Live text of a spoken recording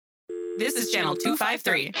This is Channel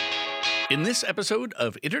 253. In this episode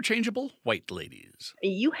of Interchangeable White Ladies.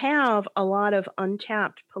 You have a lot of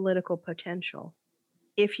untapped political potential.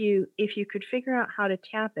 If you could figure out how to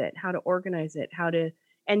tap it, how to organize it,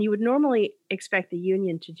 and you would normally expect the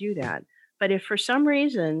union to do that. But if for some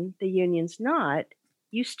reason the union's not,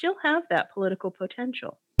 you still have that political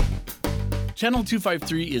potential. Channel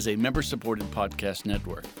 253 is a member-supported podcast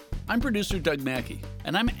network. I'm producer Doug Mackey,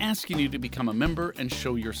 and I'm asking you to become a member and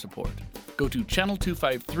show your support. Go to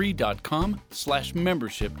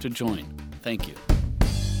channel253.com/membership to join. Thank you.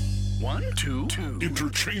 1, 2,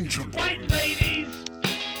 Interchangeable White ladies.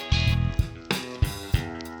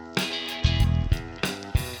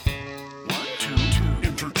 1, 2.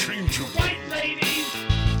 Interchangeable White ladies.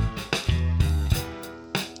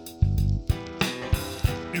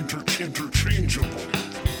 Interchangeable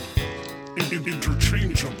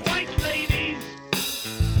Interchangeable White ladies.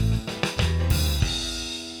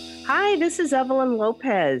 Hi, this is Evelyn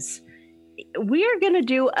Lopez. We are going to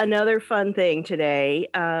do another fun thing today.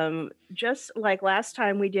 Just like last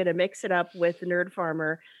time we did a mix it up with the Nerd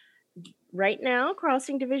Farmer. Right now,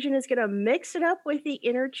 Crossing Division is going to mix it up with the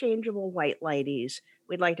Interchangeable White Ladies.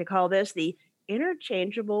 We'd like to call this the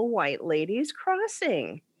Interchangeable White Ladies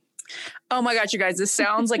Crossing. Oh my gosh, you guys, this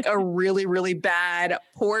sounds like a really, really bad,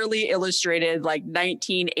 poorly illustrated, like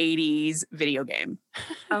 1980s video game.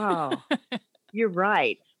 Oh, you're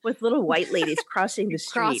right. With little white ladies crossing the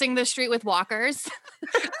street. Crossing the street with walkers.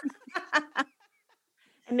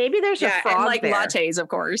 And maybe there's a frog and like there. lattes, of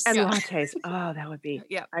course. And Yeah. lattes. Oh, that would be.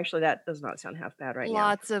 Yeah. Actually, that does not sound half bad right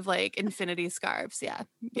Lots of like infinity scarves. Yeah.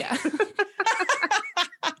 Yeah.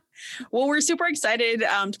 Well, we're super excited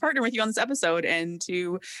to partner with you on this episode and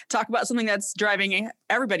to talk about something that's driving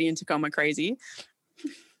everybody in Tacoma crazy.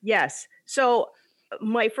 now. Yes. So,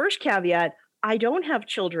 my first caveat, I don't have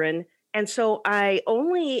children. And so I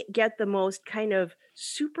only get the most kind of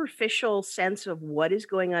superficial sense of what is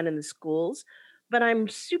going on in the schools. But I'm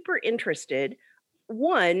super interested.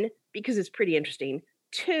 One, because it's pretty interesting.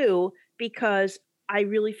 Two, because I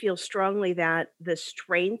really feel strongly that the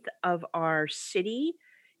strength of our city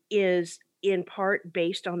is in part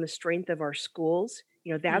based on the strength of our schools.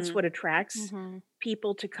 You know, that's Mhm. what attracts Mhm.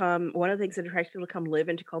 people to come. One of the things that attracts people to come live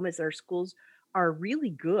in Tacoma is that our schools are really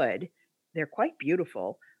good. They're quite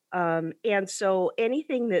beautiful. And so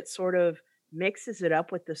anything that sort of mixes it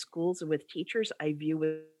up with the schools and with teachers, I view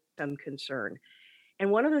with some concern.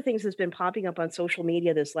 And one of the things that's been popping up on social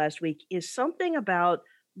media this last week is something about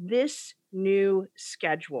this new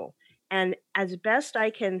schedule. And as best I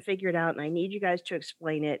can figure it out, and I need you guys to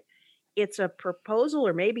explain it, it's a proposal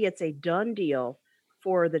or maybe it's a done deal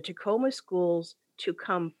for the Tacoma schools to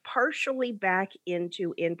come partially back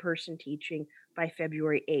into in-person teaching by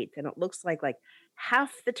February 8th. And it looks like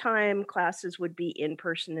half the time classes would be in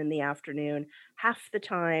person in the afternoon, half the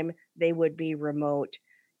time they would be remote.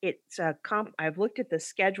 It's a I've looked at the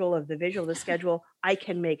schedule of the visual of the schedule. I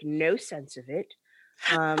can make no sense of it.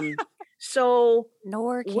 So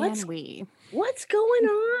Nor can What's- we. what's going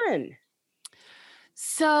on?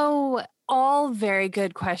 So, all very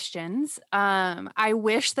good questions. I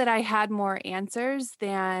wish that I had more answers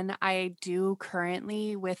than I do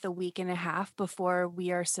currently with a week and a half before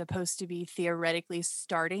we are supposed to be theoretically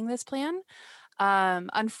starting this plan.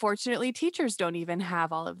 Unfortunately, teachers don't even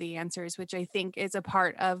have all of the answers, which I think is a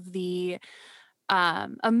part of the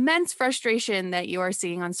immense frustration that you are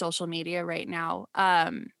seeing on social media right now.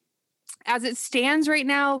 As it stands right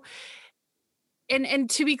now, and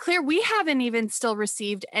to be clear, we haven't even still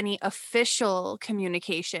received any official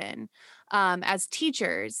communication as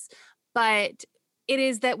teachers, but it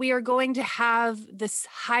is that we are going to have this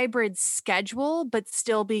hybrid schedule, but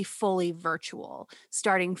still be fully virtual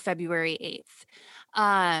starting February 8th.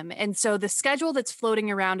 And so the schedule that's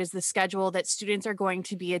floating around is the schedule that students are going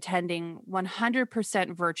to be attending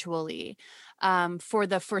 100% virtually for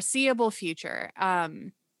the foreseeable future.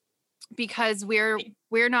 Because we're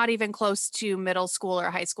not even close to middle school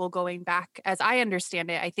or high school going back, as I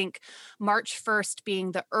understand it. I think March 1st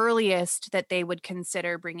being the earliest that they would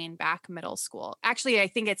consider bringing back middle school. Actually, I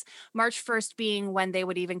think it's March 1st being when they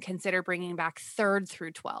would even consider bringing back 3rd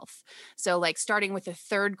through 12th. So like starting with the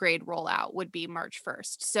 3rd grade rollout would be March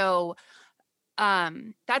 1st. So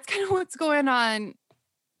that's kind of what's going on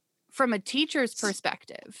from a teacher's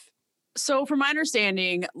perspective. So from my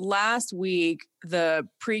understanding, last week, the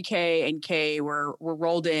pre-K and K were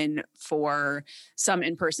rolled in for some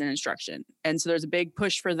in-person instruction. And so there's a big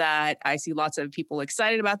push for that. I see lots of people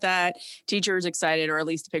excited about that, teachers excited, or at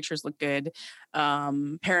least the pictures look good.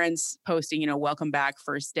 Parents posting, welcome back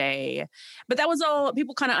first day. But that was all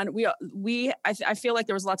people kind of, I feel like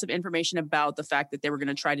there was lots of information about the fact that they were going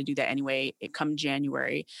to try to do that anyway, come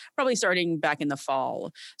January, probably starting back in the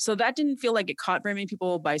fall. So that didn't feel like it caught very many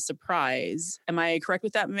people by surprise. Am I correct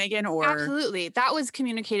with that, Megan? Or Absolutely. That was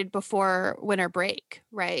communicated before winter break,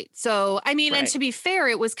 right? So, I mean, and Right. to be fair,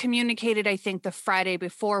 it was communicated, I think, the Friday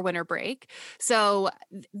before winter break. So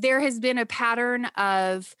there has been a pattern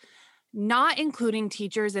of not including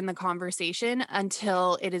teachers in the conversation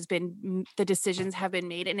until it has been, the decisions have been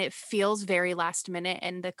made, and it feels very last minute,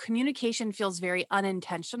 and the communication feels very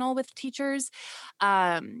unintentional with teachers.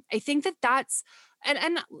 I think that's,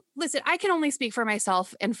 and listen, I can only speak for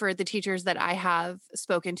myself and for the teachers that I have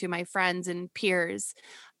spoken to, my friends and peers.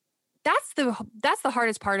 That's the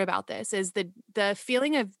hardest part about this, is the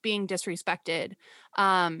feeling of being disrespected.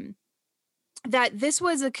 That this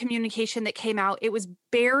was a communication that came out. It was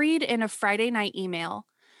buried in a Friday night email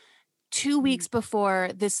 2 weeks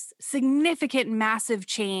before this significant, massive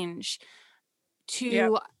change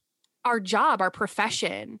to our job, our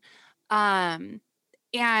profession. And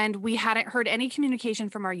we hadn't heard any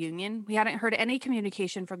communication from our union. We hadn't heard any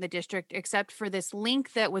communication from the district, except for this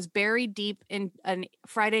link that was buried deep in a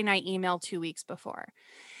Friday night email 2 weeks before.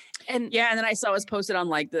 And and then I saw it was posted on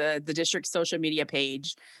like the district social media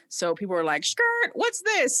page. So people were like, "Skirt, what's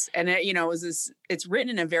this?" And it, was this. It's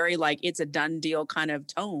written in a very like it's a done deal kind of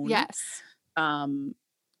tone. yes, Even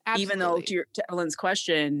though absolutely. to Evelyn's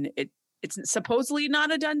question, it's supposedly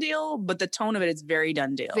not a done deal, but the tone of it is very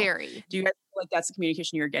done deal. Very. Do you guys feel like that's the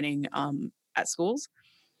communication you're getting at schools?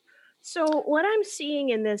 So what I'm seeing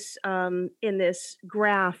in this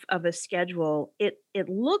graph of a schedule, it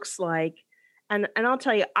looks like, and I'll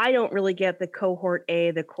tell you, I don't really get the cohort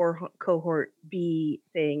A, the cohort B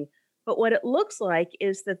thing, but what it looks like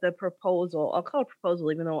is that the proposal, I'll call it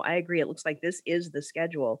proposal, even though I agree it looks like this is the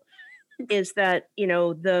schedule, is that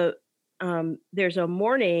there's a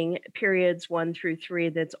morning periods 1 through 3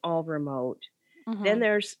 that's all remote. Then Mhm.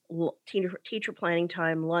 there's teacher planning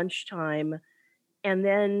time, lunchtime, and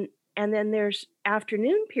then there's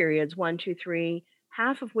afternoon periods 1, 2, 3,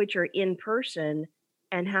 half of which are in person,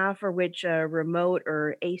 and half of which are remote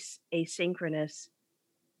or asynchronous.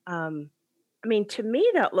 I mean, to me,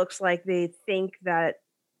 that looks like they think that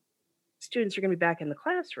students are going to be back in the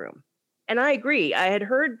classroom. And I agree. I had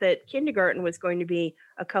heard that kindergarten was going to be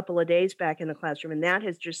a couple of days back in the classroom, and that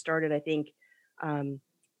has just started, I think,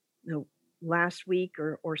 the last week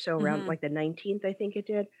or so, around like the 19th, I think it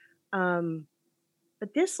did.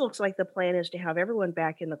 But this looks like the plan is to have everyone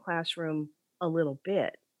back in the classroom a little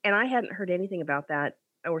bit. And I hadn't heard anything about that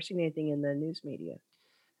or seen anything in the news media.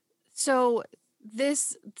 So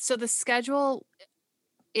the schedule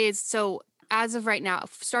is, so as of right now,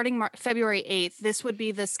 starting February 8th, this would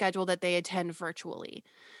be the schedule that they attend virtually.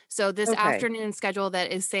 So this Okay. afternoon schedule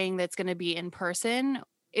that is saying that's going to be in person,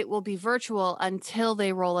 it will be virtual until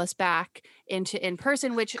they roll us back into in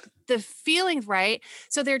person, which the feeling, right?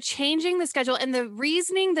 So they're changing the schedule. And the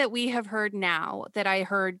reasoning that we have heard now, that I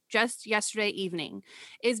heard just yesterday evening,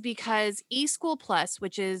 is because eSchool Plus,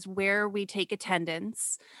 which is where we take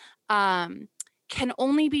attendance, can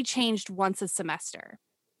only be changed once a semester.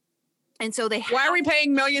 And so they Why are we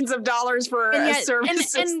paying millions of dollars for and a yet, service and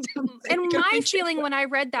system? my feeling when I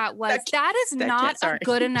read that was that is not a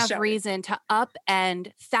good enough Sorry. reason to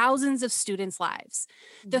upend thousands of students' lives.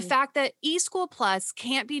 The fact that eSchool Plus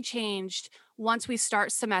can't be changed once we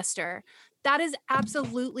start semester, that is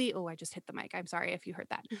absolutely, oh, I just hit the mic. I'm sorry if you heard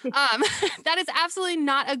that. That is absolutely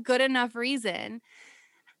not a good enough reason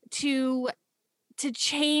to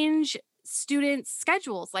change students'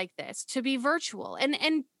 schedules like this, to be virtual.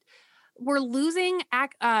 And we're losing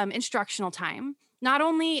instructional time, not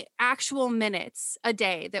only actual minutes a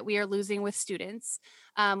day that we are losing with students,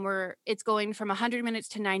 where it's going from 100 minutes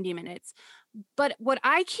to 90 minutes. But what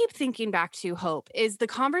I keep thinking back to, Hope, is the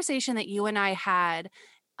conversation that you and I had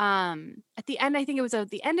at the end, I think it was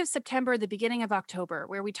at the end of September, the beginning of October,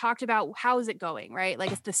 where we talked about how is it going, right?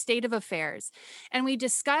 Like it's the state of affairs. And we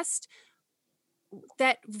discussed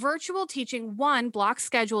that virtual teaching, one, block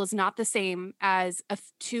schedule is not the same as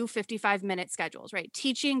two 55-minute schedules, right?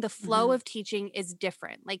 Teaching, the flow of teaching is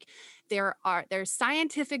different. Like there's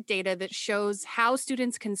scientific data that shows how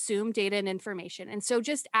students consume data and information. And so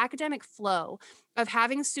just academic flow of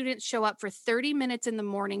having students show up for 30 minutes in the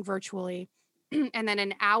morning virtually and then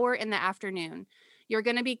an hour in the afternoon, you're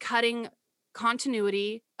going to be cutting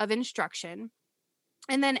continuity of instruction.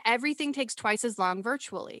 And then everything takes twice as long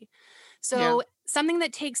virtually. Yeah. So something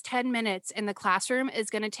that takes 10 minutes in the classroom is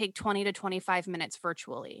going to take 20 to 25 minutes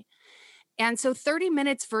virtually. And so 30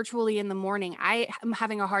 minutes virtually in the morning, I am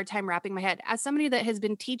having a hard time wrapping my head. As somebody that has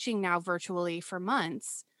been teaching now virtually for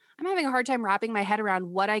months, I'm having a hard time wrapping my head around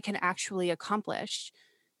what I can actually accomplish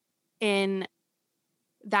in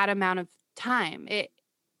that amount of time.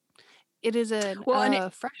 It is a Well,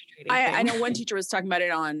 and frustrating I thing. know one teacher was talking about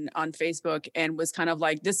it on Facebook and was kind of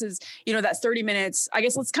like, this is, that 30 minutes. I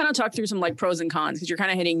guess let's kind of talk through some like pros and cons because you're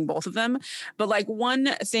kind of hitting both of them. But like one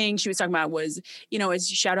thing she was talking about was, as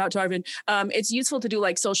shout out to Arvin, it's useful to do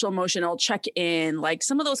like social emotional check-in, like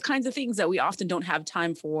some of those kinds of things that we often don't have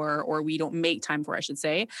time for, or we don't make time for, I should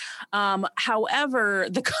say. However,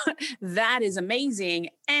 that is amazing.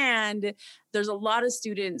 And there's a lot of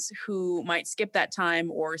students who might skip that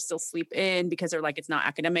time or still sleep in because they're like, it's not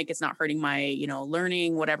academic, it's not hurting my,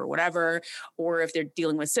 learning, whatever. Or if they're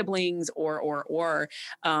dealing with siblings or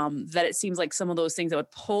that it seems like some of those things that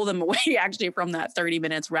would pull them away actually from that 30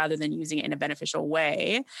 minutes rather than using it in a beneficial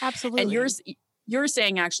way. Absolutely. And you're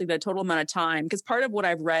saying actually the total amount of time, because part of what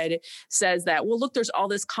I've read says that, well, look, there's all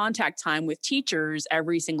this contact time with teachers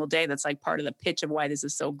every single day. That's like part of the pitch of why this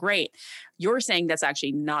is so great. You're saying that's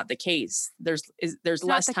actually not the case. There's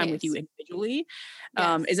less time with you individually.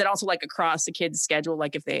 Yes. Is it also like across the kids' schedule?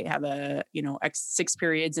 Like if they have X 6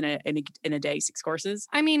 periods in a day, 6 courses?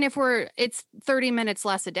 I mean, it's 30 minutes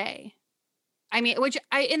less a day. I mean, which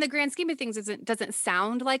in the grand scheme of things doesn't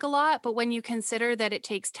sound like a lot, but when you consider that it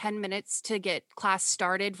takes 10 minutes to get class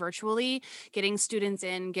started virtually, getting students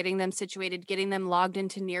in, getting them situated, getting them logged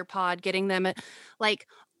into Nearpod, getting them like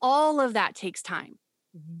all of that takes time.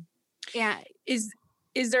 Mhm. Yeah.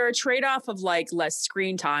 Is there a trade-off of like less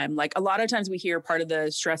screen time? Like a lot of times we hear part of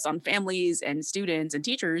the stress on families and students and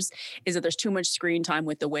teachers is that there's too much screen time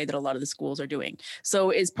with the way that a lot of the schools are doing. So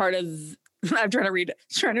is part of I'm trying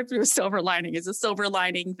to do a silver lining. Is a silver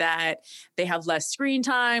lining that they have less screen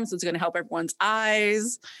time, so it's going to help everyone's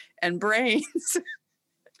eyes and brains?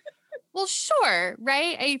 Well, sure,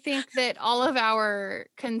 right? I think that all of our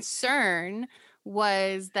concern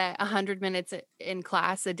was that 100 minutes in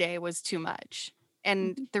class a day was too much.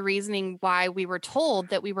 And the reasoning why we were told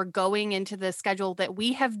that we were going into the schedule that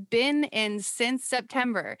we have been in since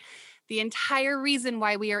September. The entire reason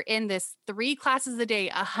why we are in this 3 classes a day,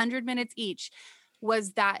 100 minutes each,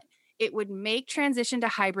 was that it would make transition to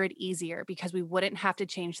hybrid easier because we wouldn't have to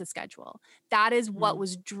change the schedule. That is what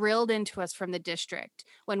was drilled into us from the district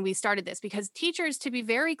when we started this, because teachers, to be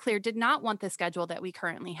very clear, did not want the schedule that we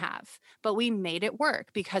currently have, but we made it work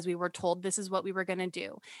because we were told this is what we were going to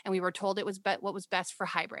do. And we were told it was what was best for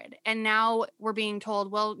hybrid. And now we're being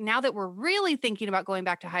told, well, now that we're really thinking about going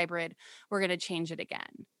back to hybrid, we're going to change it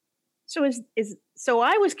again. So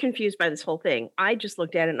I was confused by this whole thing. I just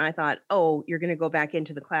looked at it and I thought, oh, you're going to go back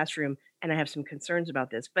into the classroom, and I have some concerns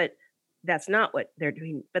about this. But that's not what they're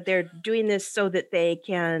doing. But they're doing this so that they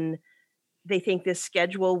think this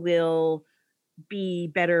schedule will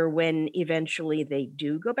be better when eventually they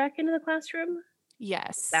do go back into the classroom.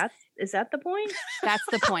 Yes. Is that the point? That's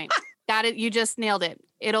the point. You just nailed it.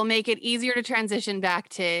 It'll make it easier to transition back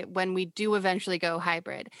to when we do eventually go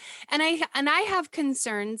hybrid. And I have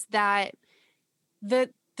concerns that the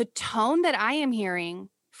tone that I am hearing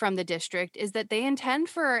from the district is that they intend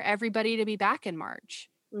for everybody to be back in March.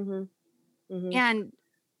 Mm-hmm. Mm-hmm. And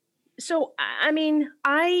so, I mean,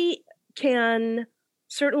 I can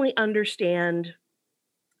certainly understand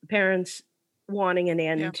parents wanting an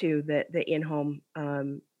end to the in-home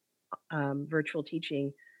virtual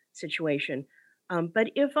teaching situation.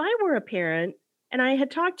 But if I were a parent, and I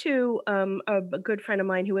had talked to a good friend of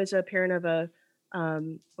mine who is a parent of a,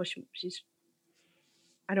 she's,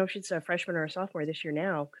 I don't know if she's a freshman or a sophomore this year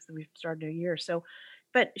now because we've started a year. So,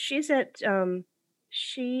 but she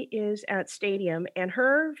is at Stadium, and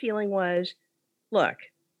her feeling was, look,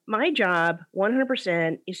 my job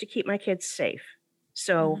 100% is to keep my kids safe.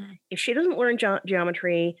 So if she doesn't learn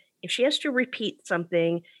geometry, if she has to repeat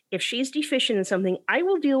something, if she's deficient in something, I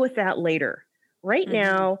will deal with that later. Right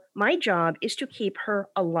now, my job is to keep her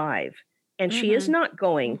alive. And she is not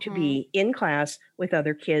going to be in class with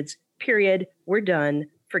other kids, period. We're done.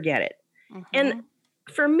 Forget it. And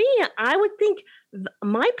for me, I would think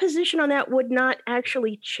my position on that would not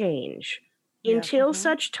actually change until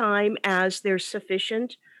such time as there's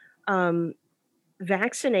sufficient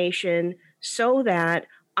vaccination so that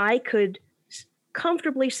I could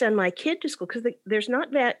comfortably send my kid to school, because there's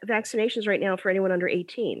not vaccinations right now for anyone under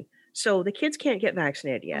 18. So the kids can't get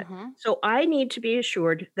vaccinated yet. So I need to be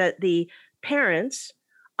assured that the parents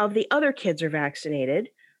of the other kids are vaccinated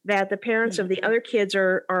that the parents of the other kids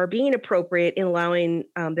are being appropriate in allowing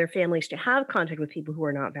their families to have contact with people who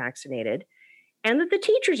are not vaccinated, and that the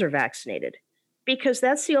teachers are vaccinated, because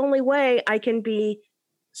that's the only way I can be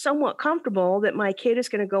somewhat comfortable that my kid is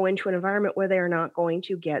going to go into an environment where they are not going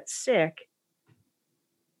to get sick.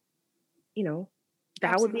 You know,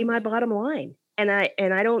 that would be my bottom line. And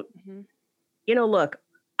I don't, you know, look,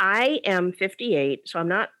 I am 58, so I'm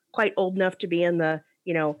not quite old enough to be in the,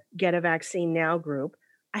 you know, get a vaccine now group.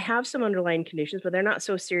 I have some underlying conditions, but they're not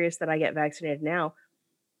so serious that I get vaccinated now.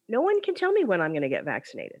 No one can tell me when I'm going to get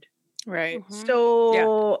vaccinated. Right.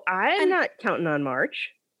 So I'm not counting on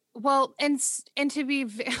March. Well, and to be,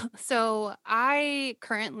 so I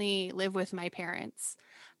currently live with my parents.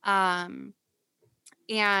 And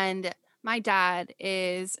my dad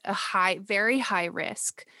is a very high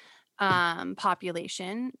risk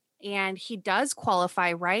population, and he does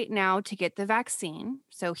qualify right now to get the vaccine.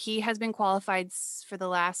 So he has been qualified for the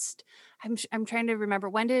last, I'm trying to remember,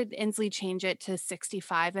 when did Inslee change it to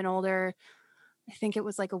 65 and older? I think it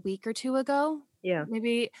was like a week or two ago. Yeah.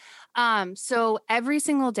 Maybe. So every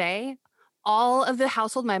single day, all of the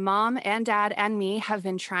household, my mom and dad and me, have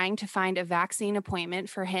been trying to find a vaccine appointment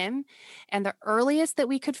for him. And the earliest that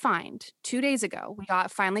we could find 2 days ago, we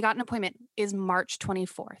finally got an appointment, is March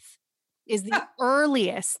 24th. Is the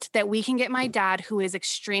earliest that we can get my dad, who is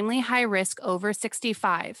extremely high risk, over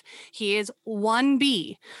 65. He is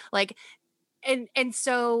 1B. Like, and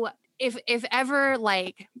so if ever,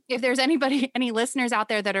 like, if there's any listeners out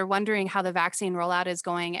there that are wondering how the vaccine rollout is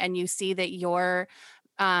going, and you see that your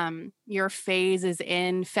phase is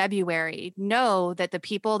in February, know that the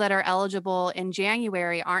people that are eligible in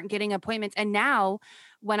January aren't getting appointments. And now,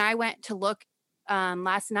 when I went to look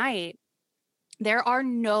last night, there are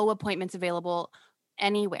no appointments available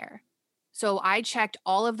anywhere. So I checked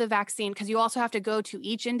all of the vaccine, because you also have to go to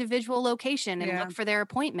each individual location and look for their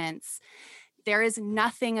appointments. There is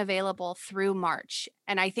nothing available through March.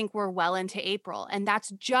 And I think we're well into April. And that's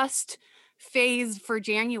just phase for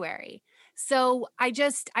January. So I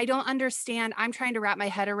don't understand. I'm trying to wrap my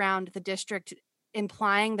head around the district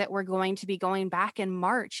implying that we're going to be going back in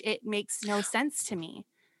March. It makes no sense to me.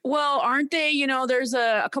 Well, aren't they, you know, there's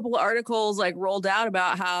a couple of articles like rolled out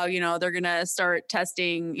about how, you know, they're going to start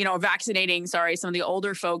testing, you know, vaccinating, some of the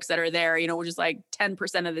older folks that are there, you know, which is like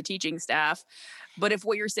 10% of the teaching staff. But if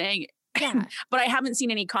what you're saying, but I haven't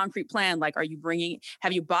seen any concrete plan. Like,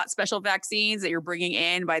 have you bought special vaccines that you're bringing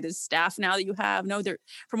in by the staff now that you have? No,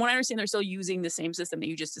 from what I understand, they're still using the same system that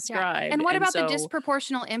you just described. Yeah. And what about the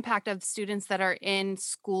disproportional impact of students that are in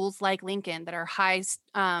schools like Lincoln, that are high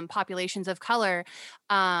populations of color,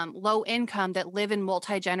 low income, that live in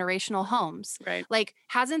multi-generational homes? Right. Like,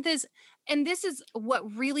 hasn't this, and this is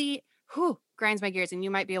what really grinds my gears. And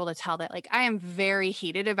you might be able to tell that, like, I am very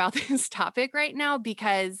heated about this topic right now,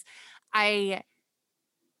 because I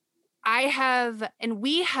have, and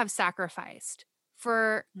we have sacrificed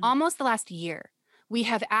for almost the last year. We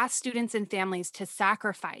have asked students and families to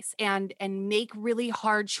sacrifice and make really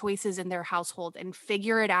hard choices in their household and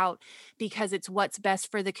figure it out, because it's what's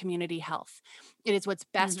best for the community health. It is what's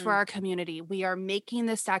best for our community. We are making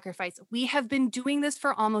this sacrifice. We have been doing this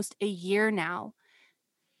for almost a year now.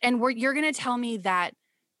 And you're going to tell me that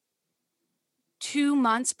 2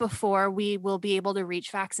 months before we will be able to reach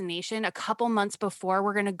vaccination, a couple months before,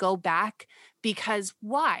 we're going to go back? Because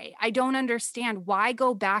why? I don't understand. Why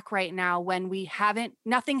go back right now when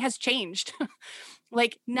nothing has changed?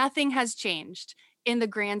 Like, nothing has changed in the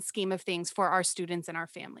grand scheme of things for our students and our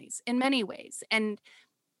families in many ways. And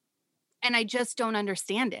I just don't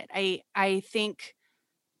understand it. I think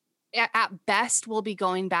at best we'll be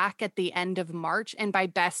going back at the end of March. And by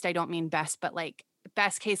best, I don't mean best, but like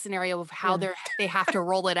best case scenario of how they have to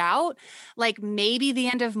roll it out. Like, maybe the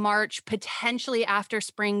end of March, potentially after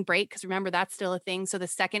spring break, because remember, that's still a thing. So the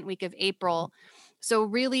second week of April. So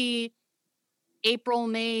really April,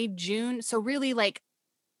 May, June. So really like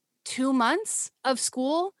 2 months of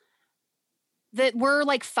school that we're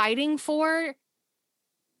like fighting for,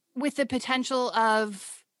 with the potential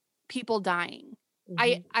of people dying.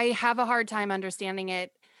 I have a hard time understanding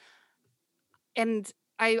it. And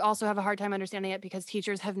I also have a hard time understanding it because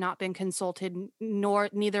teachers have not been consulted,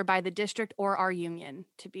 neither by the district or our union,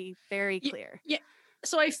 to be very clear. Yeah.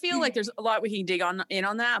 So I feel like there's a lot we can dig in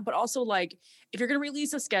on that, but also, like, if you're going to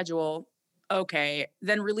release a schedule, okay,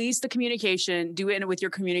 then release the communication, do it with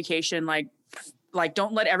your communication, like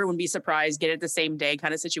don't let everyone be surprised, get it the same day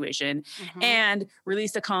kind of situation, and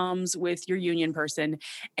release the comms with your union person,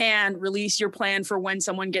 and release your plan for when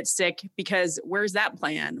someone gets sick, because where's that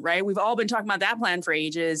plan, right? We've all been talking about that plan for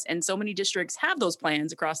ages, and so many districts have those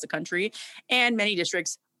plans across the country, and many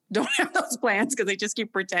districts don't have those plans because they just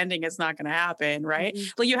keep pretending it's not going to happen, right?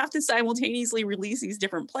 Mhm. Like you have to simultaneously release these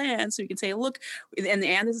different plans so you can say, look, and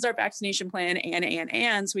this is our vaccination plan,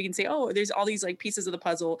 and so we can say, oh, there's all these like pieces of the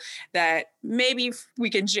puzzle that maybe we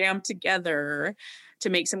can jam together to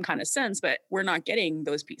make some kind of sense, but we're not getting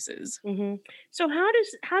those pieces. Hmm. So how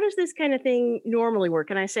does this kind of thing normally work?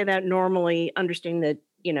 And I say that normally, understanding that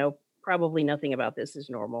probably nothing about this is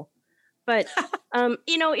normal. But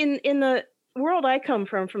in the world I come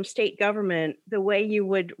from state government, the way you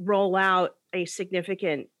would roll out a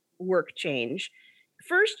significant work change,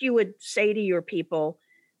 first you would say to your people,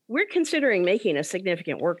 "We're considering making a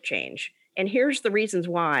significant work change, and here's the reasons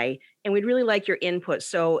why, and we'd really like your input.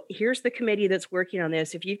 So here's the committee that's working on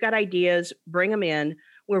this. If you've got ideas, bring them in.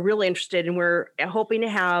 We're really interested, and we're hoping to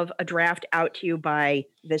have a draft out to you by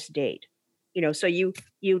this date." So you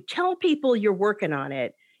tell people you're working on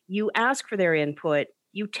it. You ask for their input,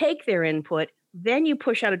 you take their input, then you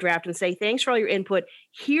push out a draft and say, "Thanks for all your input.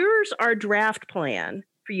 Here's our draft plan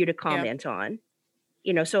for you to comment on."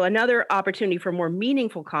 So another opportunity for more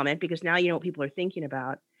meaningful comment because now you know what people are thinking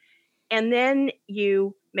about. And then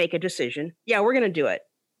you make a decision. Yeah, we're going to do it.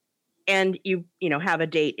 And you have a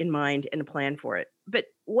date in mind and a plan for it. But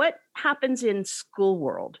what happens in school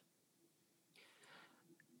world?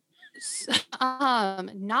 Not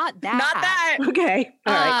that. Not that. Okay.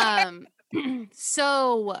 All right.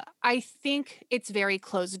 So I think it's very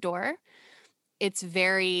closed door. It's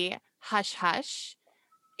very hush hush.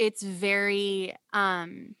 It's very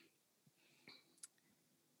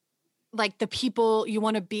like the people you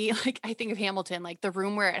want to be like, I think of Hamilton, like the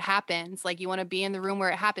room where it happens, like you want to be in the room where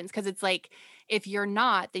it happens. Cause it's like, if you're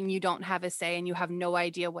not, then you don't have a say and you have no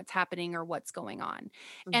idea what's happening or what's going on.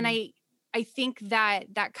 Mm-hmm. And I think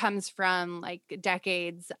that comes from like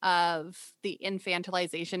decades of the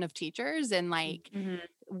infantilization of teachers and like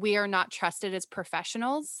we are not trusted as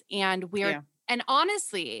professionals and and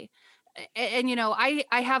honestly, and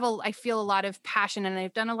I feel a lot of passion and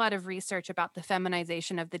I've done a lot of research about the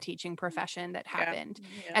feminization of the teaching profession that happened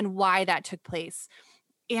and why that took place.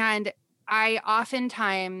 And I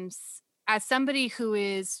oftentimes, as somebody who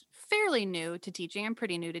is fairly new to teaching, I'm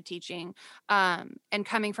pretty new to teaching, and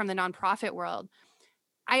coming from the nonprofit world,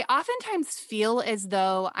 I oftentimes feel as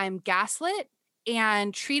though I'm gaslit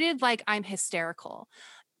and treated like I'm hysterical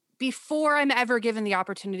before I'm ever given the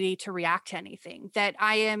opportunity to react to anything.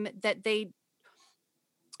 And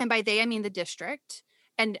by they, I mean the district.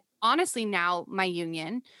 And honestly, now my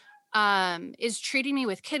union is treating me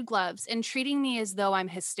with kid gloves and treating me as though I'm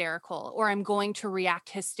hysterical or I'm going to react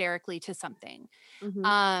hysterically to something.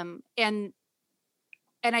 Mm-hmm.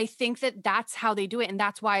 And I think that that's how they do it. And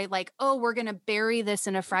that's why like, oh, we're going to bury this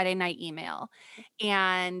in a Friday night email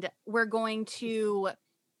and we're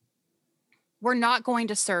not going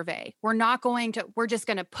to survey. We're just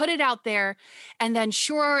going to put it out there. And then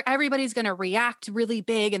sure, everybody's going to react really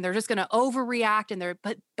big and they're just going to overreact and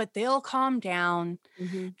but they'll calm down.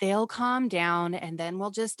 Mm-hmm. They'll calm down and then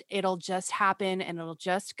it'll just happen and it'll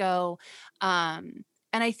just go. And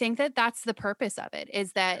I think that that's the purpose of it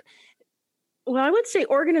is that. Well, I would say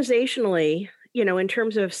organizationally, in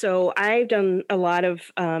terms of, so I've done a lot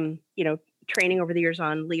of, training over the years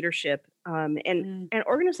on leadership. And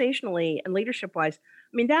organizationally and leadership wise,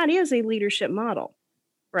 I mean, that is a leadership model,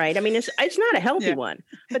 right? I mean, it's not a healthy one,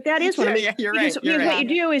 but that is one. I mean, you're right. What you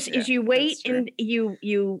do is you wait and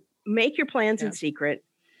you make your plans in secret.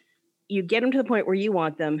 You get them to the point where you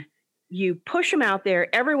want them. You push them out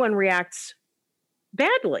there. Everyone reacts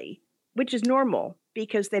badly, which is normal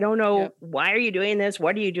because they don't know why are you doing this?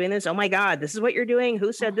 What are you doing this? Oh my God, this is what you're doing.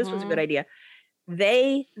 Who said this was a good idea?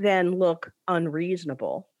 They then look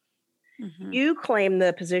unreasonable. Mm-hmm. You claim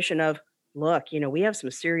the position of, look, we have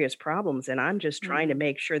some serious problems and I'm just trying to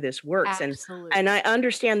make sure this works. Absolutely. And I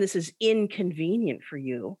understand this is inconvenient for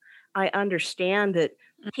you. I understand that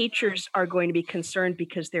teachers are going to be concerned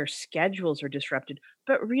because their schedules are disrupted,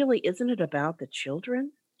 but really, isn't it about the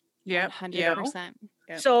children? Yeah. 100%.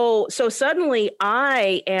 Yeah. So suddenly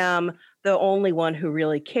I am the only one who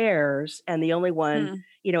really cares and the only one,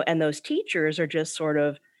 and those teachers are just sort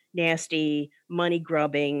of nasty, money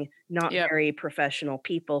grubbing, not very professional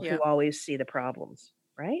people who always see the problems,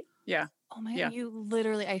 right? Yeah. Oh my God, you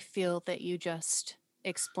literally, I feel that you just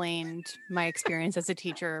explained my experience as a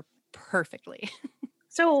teacher perfectly.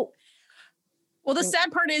 So, well, the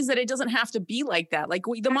sad part is that it doesn't have to be like that. Like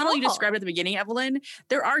the model you described at the beginning, Evelyn,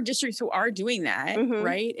 there are districts who are doing that,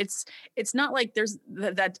 right? It's not like there's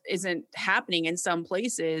that isn't happening in some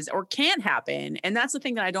places or can't happen. And that's the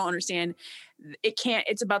thing that I don't understand.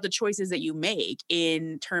 It's about the choices that you make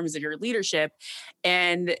in terms of your leadership.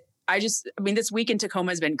 And this week in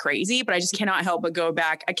Tacoma has been crazy, but I just cannot help but go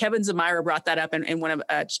back. Kevin Zamira brought that up in one of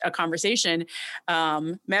a conversation,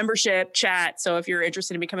 membership chat. So if you're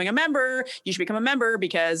interested in becoming a member, you should become a member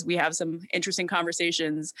because we have some interesting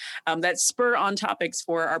conversations that spur on topics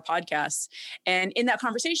for our podcasts. And in that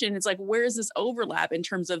conversation, it's like, where is this overlap in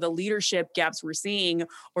terms of the leadership gaps we're seeing,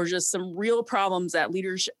 or just some real problems that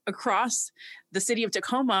leaders across the city of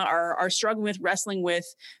Tacoma are struggling with, wrestling with,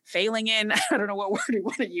 failing in? I don't know what word we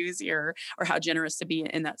want to use here or how generous to be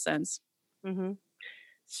in that sense. Mm-hmm.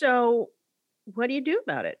 So what do you do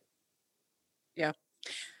about it? Yeah.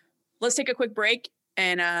 Let's take a quick break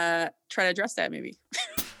and try to address that maybe.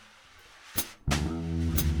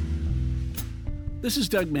 This is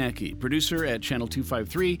Doug Mackey, producer at Channel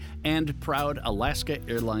 253 and proud Alaska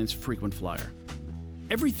Airlines frequent flyer.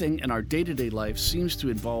 Everything in our day-to-day life seems to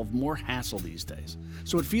involve more hassle these days,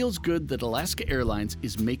 so it feels good that Alaska Airlines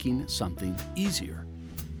is making something easier.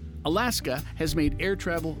 Alaska has made air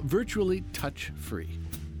travel virtually touch-free.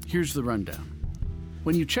 Here's the rundown.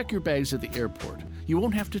 When you check your bags at the airport, you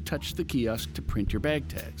won't have to touch the kiosk to print your bag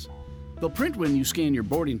tags. They'll print when you scan your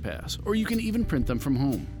boarding pass, or you can even print them from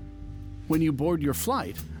home. When you board your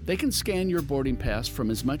flight, they can scan your boarding pass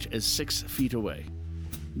from as much as 6 feet away.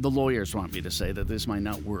 The lawyers want me to say that this might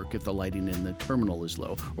not work if the lighting in the terminal is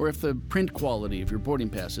low or if the print quality of your boarding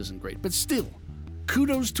pass isn't great. But still,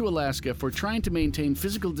 kudos to Alaska for trying to maintain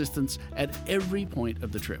physical distance at every point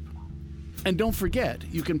of the trip. And don't forget,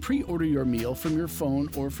 you can pre-order your meal from your phone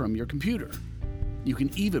or from your computer. You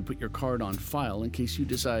can even put your card on file in case you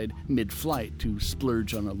decide mid-flight to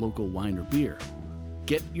splurge on a local wine or beer.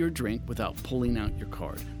 Get your drink without pulling out your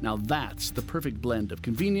card. Now that's the perfect blend of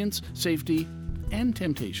convenience, safety, and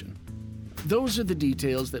temptation. Those are the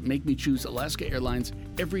details that make me choose Alaska Airlines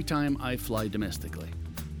every time I fly domestically.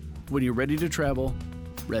 When you're ready to travel,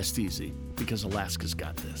 rest easy, because Alaska's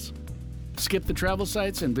got this. Skip the travel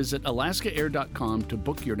sites and visit alaskaair.com to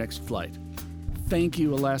book your next flight. Thank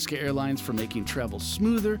you, Alaska Airlines, for making travel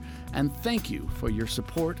smoother, and thank you for your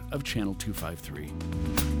support of Channel 253.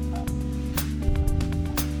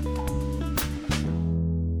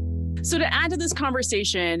 So to add to this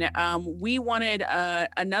conversation, we wanted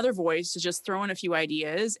another voice to just throw in a few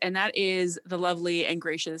ideas, and that is the lovely and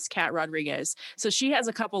gracious Kat Rodriguez. So she has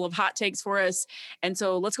a couple of hot takes for us, and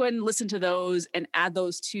so let's go ahead and listen to those and add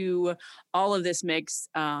those to all of this mix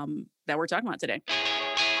that we're talking about today.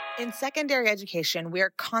 In secondary education, we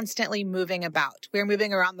are constantly moving about. We are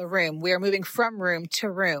moving around the room. We are moving from room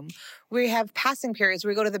to room. We have passing periods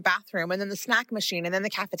where we go to the bathroom and then the snack machine and then the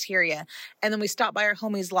cafeteria. And then we stop by our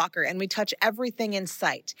homie's locker and we touch everything in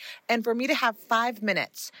sight. And for me to have 5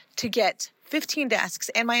 minutes to get 15 desks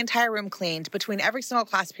and my entire room cleaned between every single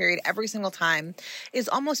class period, every single time, is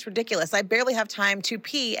almost ridiculous. I barely have time to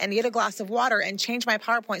pee and get a glass of water and change my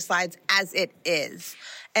PowerPoint slides as it is.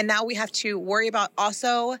 And now we have to worry about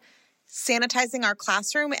also sanitizing our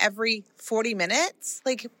classroom every 40 minutes.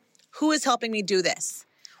 Like, who is helping me do this?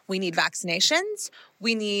 We need vaccinations,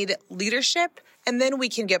 we need leadership, and then we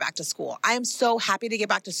can get back to school. I am so happy to get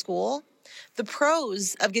back to school. The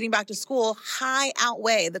pros of getting back to school high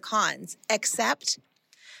outweigh the cons, except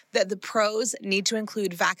that the pros need to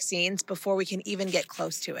include vaccines before we can even get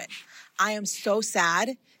close to it. I am so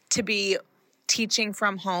sad to be teaching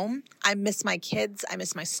from home. I miss my kids. I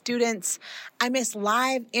miss my students. I miss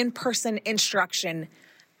live in-person instruction.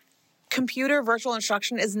 Computer virtual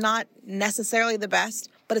instruction is not necessarily the best,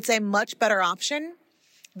 but it's a much better option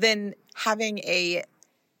than having a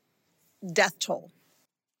death toll.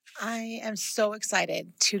 I am so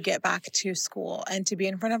excited to get back to school and to be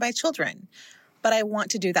in front of my children, but I want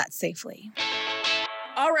to do that safely.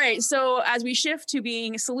 All right. So as we shift to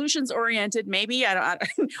being solutions oriented, maybe,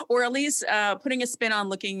 or at least putting a spin on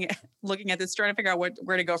looking at this, trying to figure out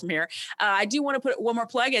where to go from here. I do want to put one more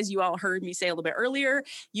plug, as you all heard me say a little bit earlier.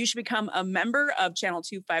 You should become a member of Channel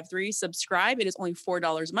 253. Subscribe. It is only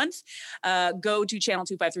 $4 a month. Go to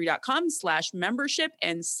channel253.com/membership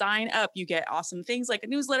and sign up. You get awesome things like a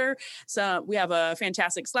newsletter. So we have a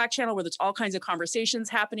fantastic Slack channel where there's all kinds of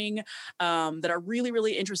conversations happening that are really,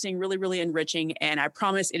 really interesting, really, really enriching. And I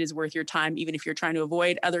promise it is worth your time, even if you're trying to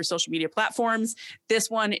avoid other social media platforms. This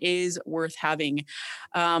one is worth having.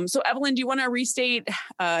 So Evelyn, do you want to restate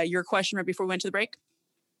your question right before we went to the break?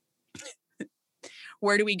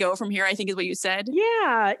 Where do we go from here, I think is what you said.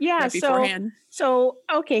 Yeah. Right beforehand. So,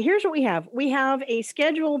 okay, here's what we have. We have a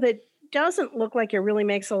schedule that doesn't look like it really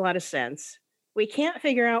makes a lot of sense. We can't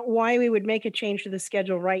figure out why we would make a change to the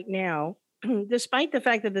schedule right now, despite the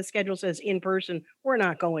fact that the schedule says in person. We're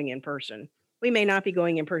not going in person. We may not be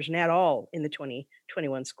going in person at all in the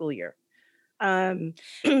 2021 school year.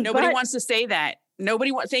 Nobody wants to say that.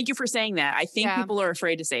 Nobody wants. Thank you for saying that. I think Yeah. people are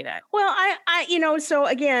afraid to say that. Well, so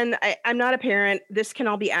again, I'm not a parent. This can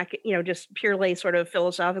all be, just purely sort of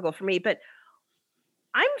philosophical for me, but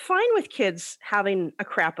I'm fine with kids having a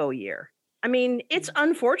crapo year. I mean, it's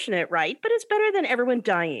unfortunate, right? But it's better than everyone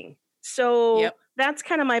dying. So Yep. that's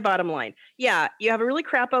kind of my bottom line. Yeah, you have a really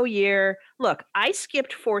crapo year. Look, I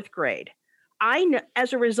skipped 4th grade.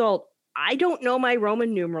 As a result, I don't know my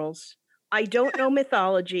Roman numerals. I don't know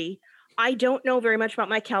mythology. I don't know very much about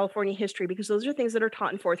my California history because those are things that are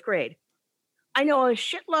taught in 4th grade. I know a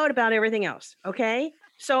shitload about everything else. Okay.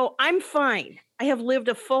 So I'm fine. I have lived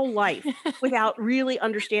a full life without really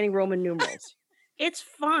understanding Roman numerals. It's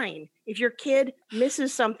fine. If your kid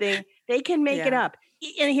misses something, they can make it Yeah. up.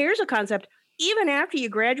 And here's a concept. Even after you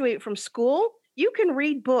graduate from school, you can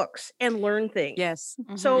read books and learn things. Yes.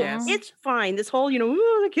 So Yes. it's fine. This whole,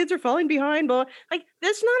 "Ooh, the kids are falling behind," blah, like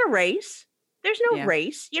that's not a race. There's no Yeah.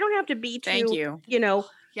 race. You don't have to be Thank to, you.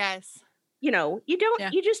 Yes. you don't, Yeah.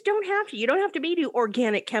 you just don't have to. You don't have to be to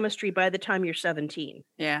organic chemistry by the time you're 17.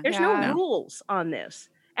 Yeah. There's Yeah. no rules on this.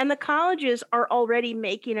 And the colleges are already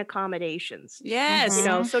making accommodations. Yes.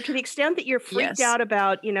 So to the extent that you're freaked Yes. out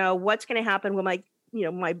about, what's going to happen when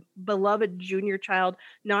my beloved junior child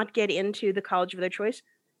not get into the college of their choice,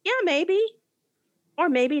 yeah, maybe, or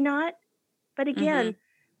maybe not. But again,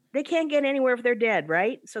 they can't get anywhere if they're dead,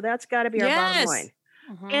 right? So that's got to be our bottom Yes. line.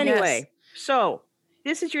 Mhm. Anyway, so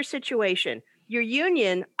this is your situation. Your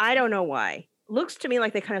union, I don't know why. Looks to me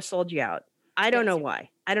like they kind of sold you out. I don't know why.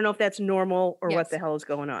 I don't know if that's normal or what Yes. the hell is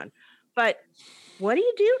going on. But what do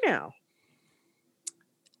you do now?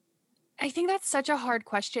 I think that's such a hard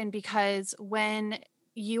question because when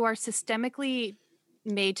you are systemically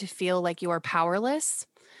made to feel like you are powerless,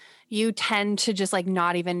 you tend to just like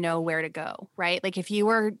not even know where to go, right? Like if you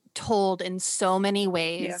were told in so many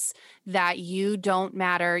ways that you don't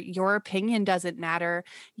matter, your opinion doesn't matter,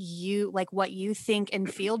 you like what you think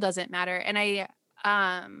and feel doesn't matter. And I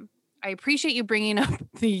appreciate you bringing up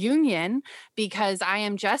the union because I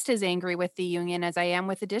am just as angry with the union as I am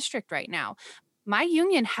with the district right now. My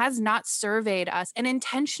union has not surveyed us and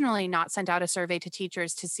intentionally not sent out a survey to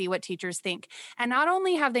teachers to see what teachers think. And not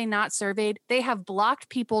only have they not surveyed, they have blocked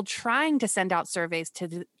people trying to send out surveys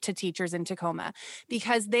to teachers in Tacoma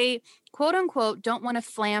because they, quote unquote, don't want to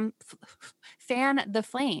fan the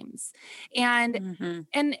flames.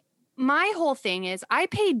 And my whole thing is I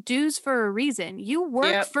paid dues for a reason. You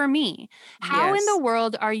work for me. How in the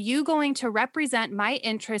world are you going to represent my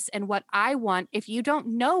interests and what I want if you don't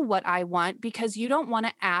know what I want because you don't want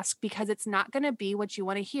to ask because it's not going to be what you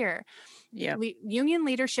want to hear? Yeah. Union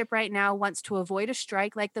leadership right now wants to avoid a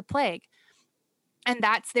strike like the plague. And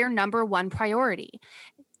that's their number one priority.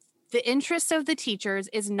 The interests of the teachers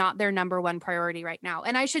is not their number one priority right now.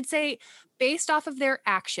 And I should say, based off of their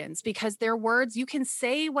actions, because their words, you can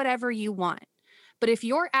say whatever you want. But if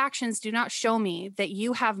your actions do not show me that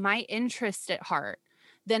you have my interest at heart,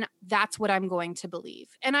 then that's what I'm going to believe.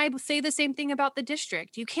 And I say the same thing about the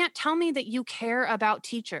district. You can't tell me that you care about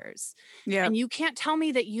teachers. Yeah. And you can't tell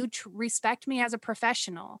me that you respect me as a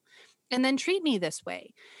professional and then treat me this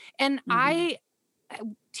way. And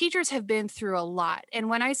teachers have been through a lot. And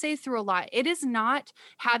when I say through a lot, it is not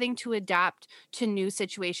having to adapt to new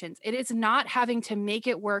situations. It is not having to make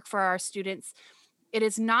it work for our students. It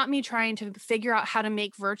is not me trying to figure out how to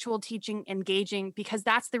make virtual teaching engaging because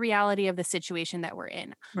that's the reality of the situation that we're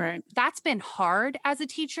in. Right. That's been hard as a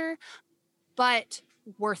teacher, but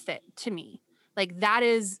worth it to me. Like that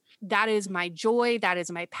is my joy. That is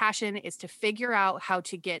my passion, is to figure out how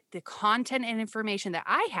to get the content and information that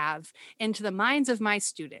I have into the minds of my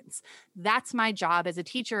students. That's my job as a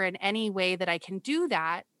teacher, and any way that I can do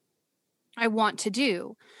that, I want to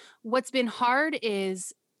do. What's been hard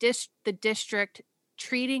is the district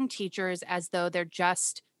treating teachers as though they're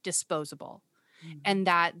just disposable and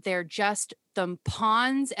that they're just the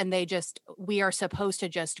pawns and we are supposed to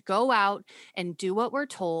just go out and do what we're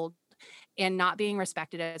told and not being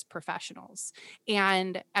respected as professionals.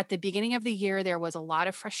 And at the beginning of the year, there was a lot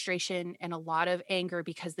of frustration and a lot of anger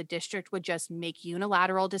because the district would just make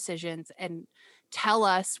unilateral decisions and tell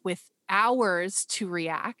us with hours to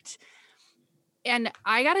react. And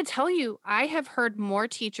I got to tell you, I have heard more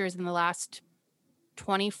teachers in the last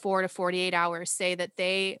 24 to 48 hours say that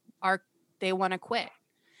they want to quit.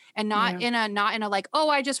 And not in a like, oh,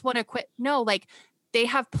 I just want to quit. No, like they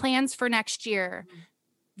have plans for next year.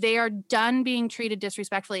 They are done being treated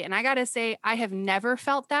disrespectfully. And I got to say, I have never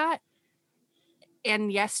felt that.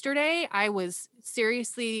 And yesterday I was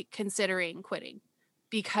seriously considering quitting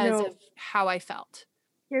because of how I felt.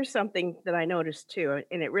 Here's something that I noticed too.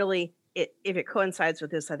 And it really, if it coincides with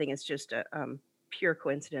this, I think it's just a pure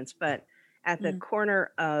coincidence. But at the Mm.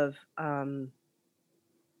 corner of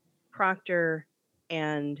Proctor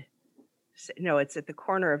and no, it's at the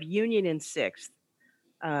corner of Union and 6th,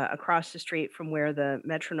 across the street from where the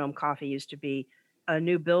Metronome Coffee used to be. A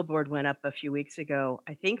new billboard went up a few weeks ago,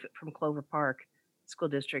 I think from Clover Park School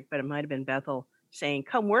District, but it might have been Bethel, saying,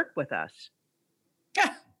 "Come work with us."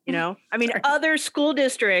 You know, I mean, Right. other school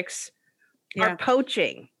districts Yeah. are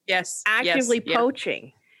poaching, Yes. actively Yes.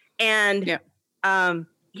 poaching, and Yeah.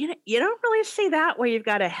 you don't really see that where you've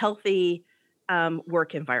got a healthy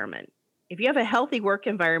work environment. If you have a healthy work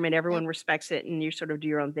environment, everyone respects it, and you sort of do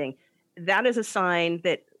your own thing. That is a sign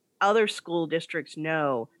that other school districts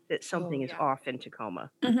know that something is yeah. off in Tacoma.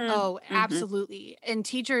 Mhm. Oh, Mhm. absolutely. And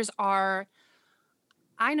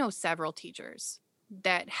I know several teachers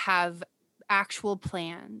that have actual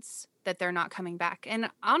plans that they're not coming back. And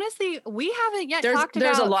honestly, we haven't yet talked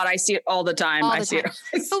There's about a lot. I see it all the time. all I the see time.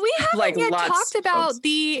 it. But we haven't like yet lots talked of about folks.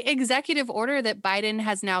 the executive order that Biden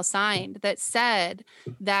has now signed that said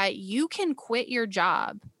that you can quit your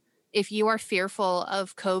job if you are fearful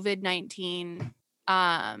of COVID-19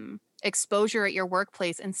 exposure at your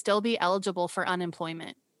workplace and still be eligible for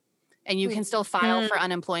unemployment. And you can still file for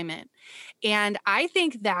unemployment. And I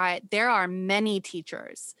think that there are many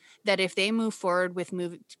teachers that if they move forward with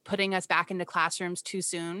putting us back into classrooms too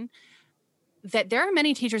soon, that there are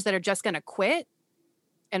many teachers that are just going to quit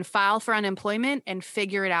and file for unemployment and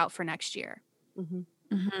figure it out for next year. Mhm.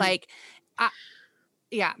 Mhm. Like,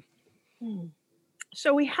 yeah.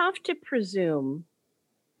 So we have to presume,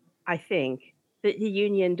 I think, that the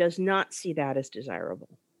union does not see that as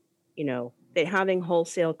desirable. You know, that having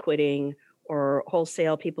wholesale quitting or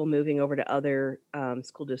wholesale people moving over to other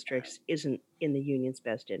school districts isn't in the union's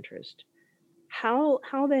best interest. How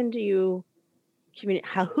then do you communicate?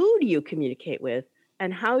 Who do you communicate with,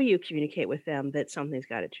 and how you communicate with them that something's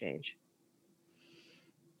got to change?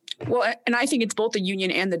 Well, and I think it's both the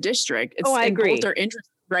union and the district. It's I in agree. both their interests,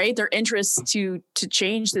 right? Their interests to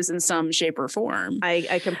change this in some shape or form.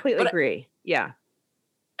 I completely agree. Yeah.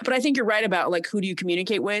 But I think you're right about like, who do you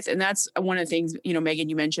communicate with? And that's one of the things, Megan,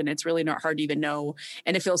 you mentioned, it's really not hard to even know.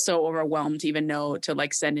 And it feels so overwhelmed to even know to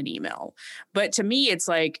like send an email. But to me, it's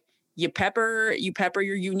like, you pepper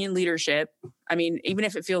your union leadership. I mean, even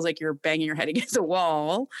if it feels like you're banging your head against a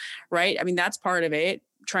wall, right? I mean, that's part of it.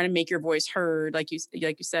 Trying to make your voice heard, like you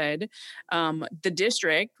said. The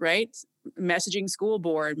district, right? Messaging school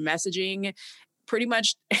board, messaging pretty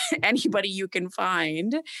much anybody you can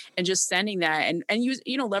find, and just sending that and use,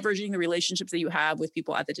 leveraging the relationships that you have with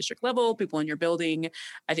people at the district level, people in your building.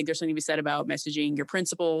 I think there's something to be said about messaging your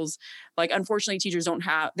principals. Like, unfortunately, teachers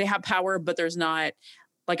they have power, but there's not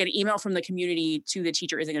like an email from the community to the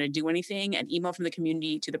teacher isn't going to do anything. An email from the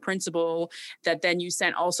community to the principal that then you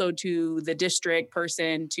sent also to the district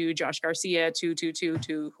person, to Josh Garcia,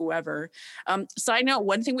 to whoever. Side note,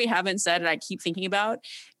 one thing we haven't said and I keep thinking about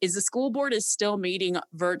is the school board is still meeting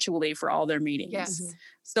virtually for all their meetings. Yes.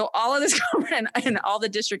 So all of this and all the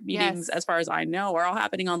district meetings, Yes. as far as I know, are all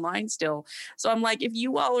happening online still. So I'm like, if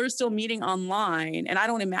you all are still meeting online, and I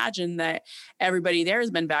don't imagine that everybody there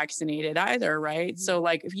has been vaccinated either, right? So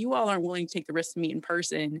like, if you all aren't willing to take the risk to meet in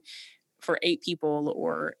person for 8 people,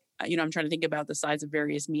 or I'm trying to think about the size of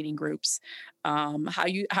various meeting groups. How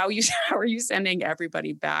are you sending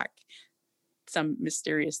everybody back? Some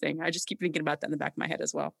mysterious thing. I just keep thinking about that in the back of my head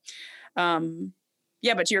as well.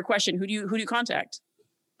 Yeah, but to your question, who do you contact?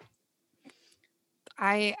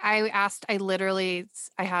 I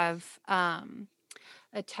have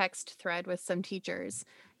a text thread with some teachers,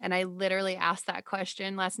 and I literally asked that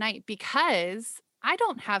question last night because I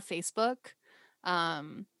don't have Facebook.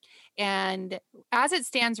 And as it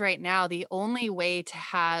stands right now, the only way to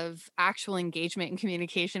have actual engagement and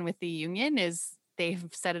communication with the union is they've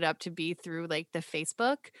set it up to be through like the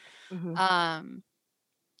Facebook.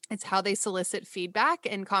 It's how they solicit feedback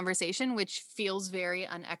and conversation, which feels very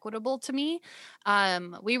unequitable to me.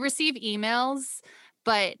 We receive emails,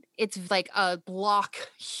 but it's like a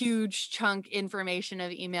huge chunk information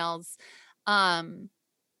of emails. And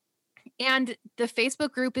the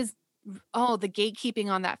Facebook group is, the gatekeeping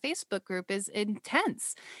on that Facebook group is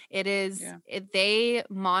intense. It is, they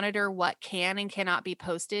monitor what can and cannot be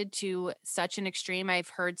posted to such an extreme. I've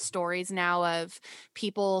heard stories now of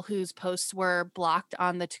people whose posts were blocked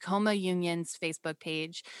on the Tacoma Union's Facebook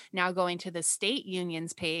page, now going to the state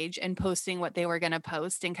union's page and posting what they were going to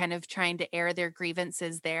post and kind of trying to air their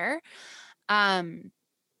grievances there. And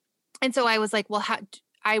so I was like, well,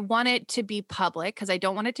 I want it to be public because I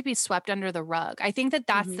don't want it to be swept under the rug. I think that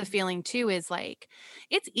that's the feeling too, is like,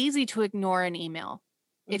 it's easy to ignore an email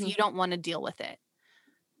if you don't want to deal with it.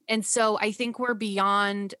 And so I think we're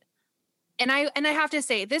beyond, and I have to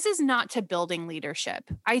say, this is not to building leadership.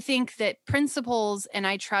 I think that principals, and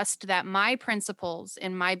I trust that my principals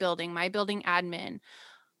in my building admin,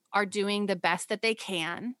 are doing the best that they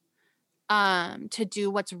can to do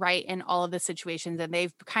what's right in all of the situations. And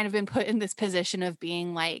they've kind of been put in this position of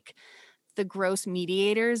being like the gross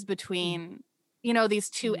mediators between, these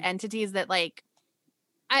two entities that like,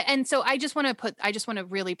 and so I just want to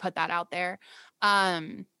really put that out there.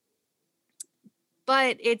 But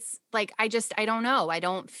it's like, I don't know. I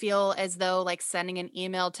don't feel as though like sending an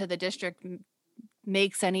email to the district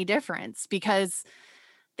makes any difference, because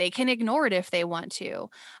they can ignore it if they want to.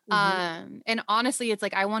 And honestly, it's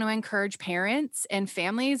like, I want to encourage parents and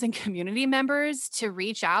families and community members to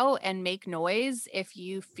reach out and make noise if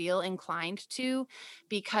you feel inclined to,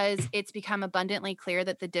 because it's become abundantly clear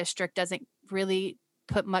that the district doesn't really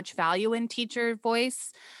put much value in teacher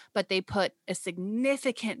voice, but they put a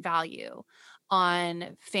significant value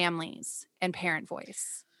on families and parent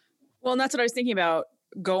voice. Well, and that's what I was thinking about.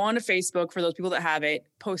 Go on to Facebook for those people that have it,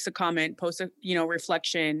 post a comment, post a,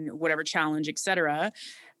 reflection, whatever challenge, etc.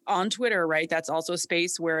 On Twitter, right? That's also a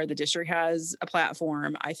space where the district has a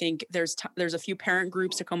platform. I think there's a few parent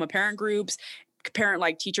groups, Tacoma parent groups, parent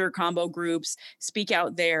like teacher combo groups, speak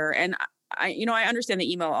out there. And I understand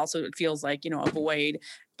the email also feels like, a void,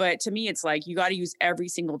 but to me, it's like, you got to use every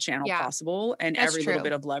single channel possible and every little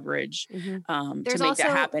bit of leverage to make that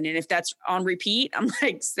happen. And if that's on repeat, I'm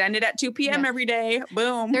like, send it at 2 p.m. every day.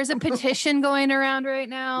 Boom. There's a petition going around right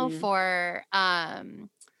now for that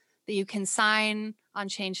you can sign on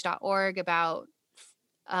change.org about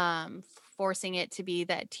forcing it to be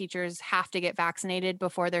that teachers have to get vaccinated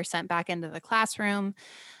before they're sent back into the classroom.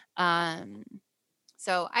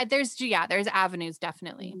 So there's avenues,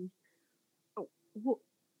 definitely.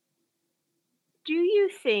 Do you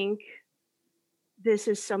think this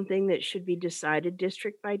is something that should be decided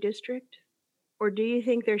district by district? Or do you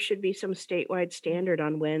think there should be some statewide standard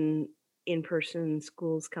on when in-person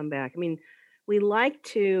schools come back? I mean, we like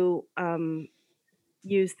to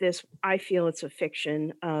use this, I feel it's a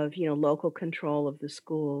fiction of, local control of the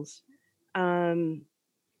schools. And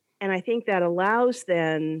I think that allows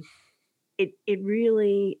then, it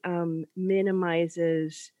really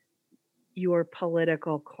minimizes your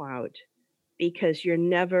political clout, because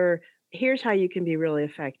here's how you can be really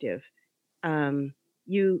effective.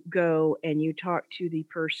 You go and you talk to the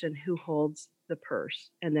person who holds the purse,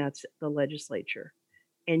 and that's the legislature,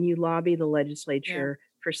 and you lobby the legislature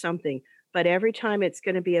for something. But every time it's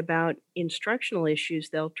going to be about instructional issues,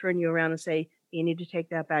 they'll turn you around and say, you need to take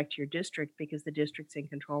that back to your district because the district's in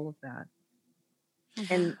control of that.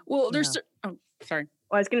 And sorry.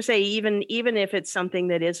 Well, I was going to say, even if it's something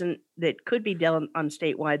that could be done on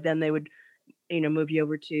statewide, then they would, move you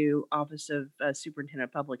over to Office of Superintendent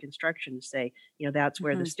of Public Instruction to say, that's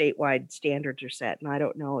where the statewide standards are set. And I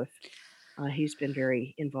don't know if he's been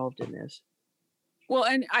very involved in this. Well,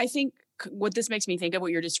 and I think what this makes me think of,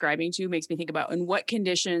 what you're describing too, makes me think about in what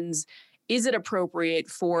conditions is it appropriate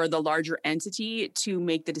for the larger entity to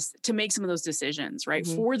make some of those decisions, right?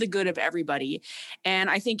 For the good of everybody. And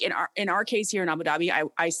I think in our case here in Abu Dhabi,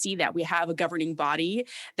 I see that we have a governing body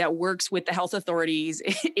that works with the health authorities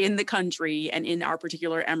in the country and in our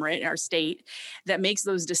particular emirate, our state, that makes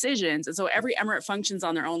those decisions. And so every emirate functions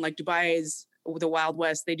on their own. Like Dubai is the Wild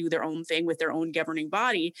West, they do their own thing with their own governing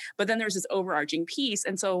body, but then there's this overarching piece.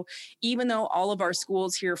 And so even though all of our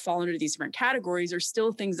schools here fall under these different categories, there's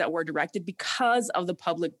still things that were directed because of the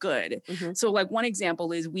public good. So like one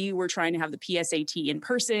example is we were trying to have the PSAT in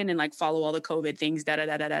person and like follow all the COVID things,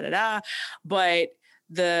 but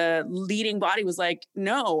the leading body was like,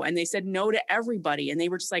 no. And they said no to everybody. And they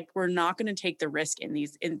were just like, we're not going to take the risk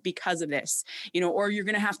because of this, or you're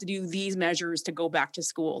going to have to do these measures to go back to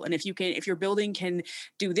school. And if your building can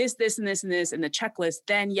do this, this, and this, and this, and the checklist,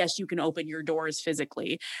 then yes, you can open your doors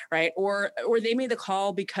physically. Right. Or they made the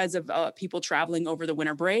call because of people traveling over the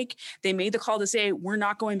winter break. They made the call to say, we're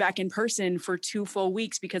not going back in person for 2 full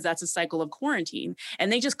weeks because that's a cycle of quarantine.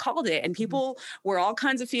 And they just called it. And people were all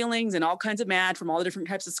kinds of feelings and all kinds of mad from all the different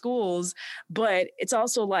types of schools, but it's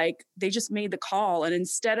also like they just made the call. And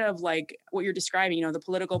instead of like what you're describing, the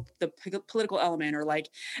political element, or like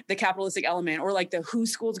the capitalistic element, or like the who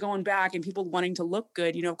school's going back and people wanting to look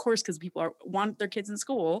good, of course, because people want their kids in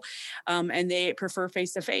school and they prefer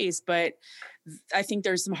face-to-face. But I think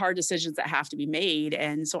there's some hard decisions that have to be made.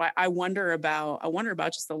 And so I wonder about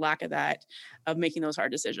just the lack of that, of making those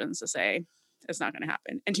hard decisions to say, it's not going to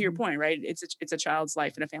happen. And to your point, right? It's a child's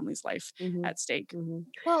life and a family's life at stake.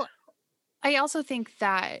 Well, I also think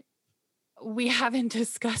that we haven't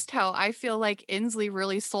discussed how I feel like Inslee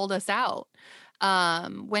really sold us out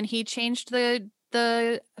when he changed the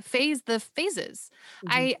the phases.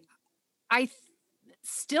 Mhm. I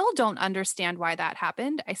still don't understand why that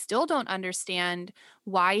happened. I still don't understand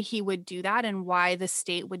why he would do that and why the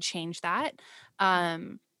state would change that.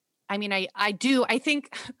 I mean, I do. I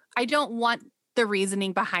think I don't want the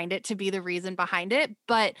reasoning behind it to be the reason behind it,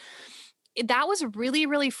 but that was really,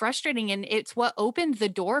 really frustrating. And it's what opened the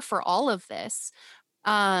door for all of this.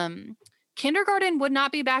 Kindergarten would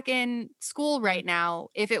not be back in school right now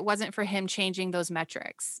if it wasn't for him changing those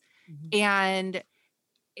metrics. Mhm.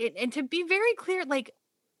 And to be very clear, like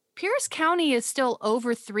Pierce County is still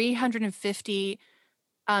over 350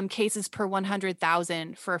 cases per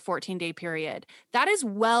 100,000 for a 14-day period. That is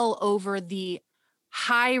well over the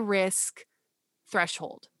high risk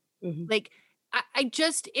threshold. Mhm. Like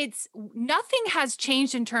it's nothing has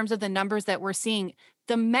changed in terms of the numbers that we're seeing.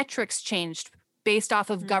 The metrics changed based off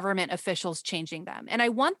of government officials changing them. And I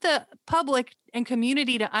want the public and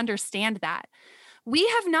community to understand that. We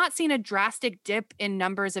have not seen a drastic dip in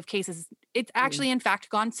numbers of cases. It's actually, in fact,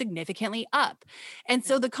 gone significantly up. And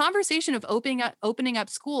so the conversation of opening up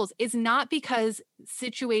schools is not because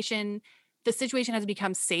the situation has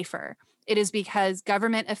become safer. It is because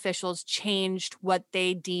government officials changed what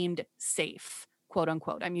they deemed safe, quote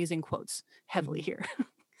unquote. I'm using quotes heavily here.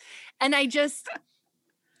 And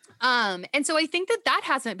and so I think that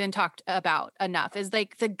hasn't been talked about enough, is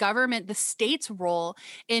like the government, the state's role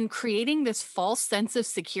in creating this false sense of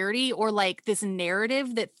security, or like this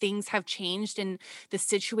narrative that things have changed and the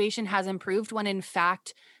situation has improved, when in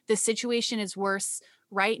fact the situation is worse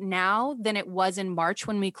right now than it was in March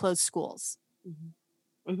when we closed schools. Mhm.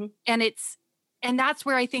 Mhm. And that's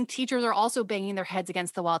where I think teachers are also banging their heads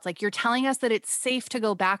against the wall. It's like, you're telling us that it's safe to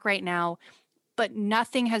go back right now, but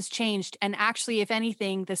nothing has changed. And actually, if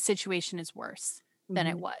anything, the situation is worse than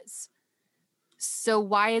it was. So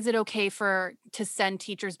why is it okay to send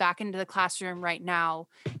teachers back into the classroom right now,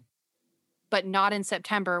 but not in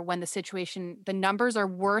September, when the numbers are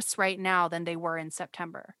worse right now than they were in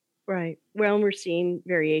September? Right. Well, and we're seeing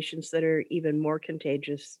variations that are even more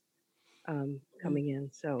contagious coming in.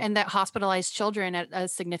 So, And that hospitalized children at a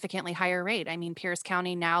significantly higher rate. I mean, Pierce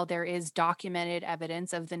County now, there is documented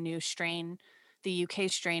evidence of the new strain, the UK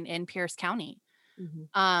strain in Pierce County.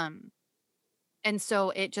 Mhm. And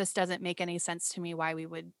so it just doesn't make any sense to me why we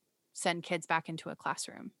would send kids back into a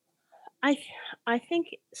classroom. I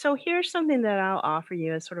think so. Here's something that I'll offer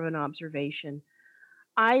you as sort of an observation.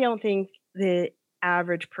 I don't think the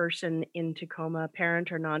average person in Tacoma,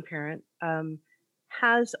 parent or non-parent,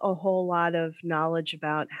 has a whole lot of knowledge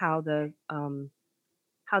about how the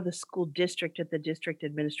school district at the district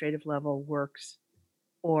administrative level works,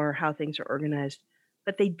 or how things are organized.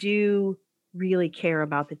 But they do really care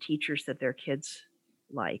about the teachers that their kids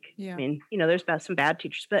like. Yeah. I mean, there's some bad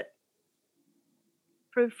teachers, but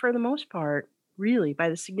for the most part, really, by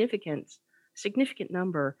the significant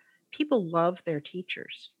number, people love their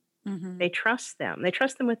teachers. They trust them. They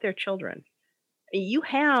trust them with their children. You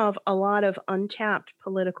have a lot of untapped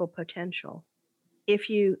political potential. If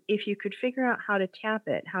you could figure out how to tap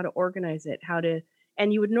it, how to organize it,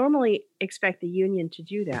 and you would normally expect the union to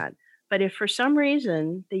do that. But if for some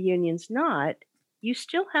reason the union's not, you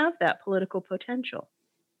still have that political potential.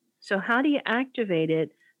 So how do you activate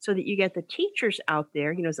it so that you get the teachers out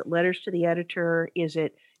there? Is it letters to the editor? Is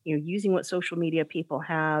it, using what social media people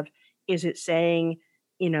have? Is it saying,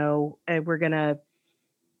 we're going to,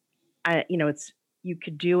 you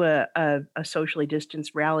could do a socially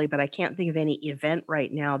distanced rally, but I can't think of any event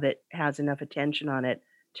right now that has enough attention on it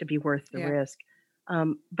to be worth the risk.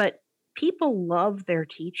 But people love their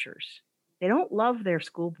teachers. They don't love their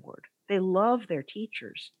school board. They love their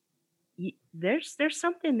teachers. There's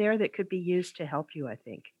something there that could be used to help you, I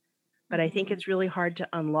think. But I think it's really hard to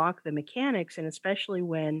unlock the mechanics, and especially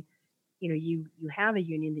when, you have a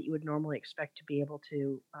union that you would normally expect to be able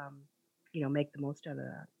to, make the most out of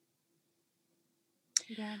that.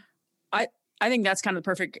 Yeah. I think that's kind of the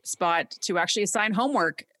perfect spot to actually assign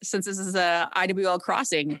homework, since this is a IWL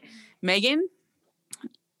crossing. Megan?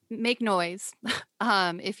 Make noise,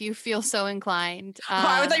 if you feel so inclined.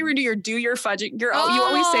 I thought you were going to do your fudging. You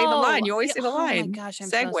always say the line. You always say the line. Oh my gosh, I'm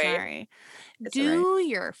Segue. so sorry. It's Do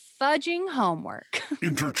your fudging homework.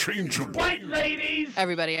 Interchangeable. White ladies.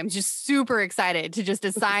 Everybody, I'm just super excited to just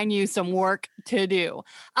assign you some work to do.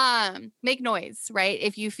 Make noise, right?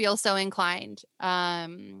 If you feel so inclined.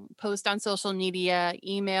 Post on social media,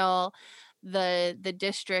 email the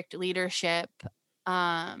district leadership.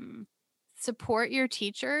 Support your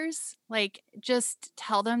teachers. Like, just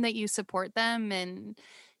tell them that you support them and,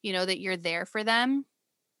 that you're there for them,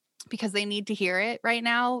 because they need to hear it right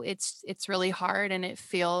now. It's really hard, and it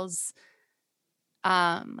feels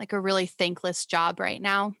like a really thankless job right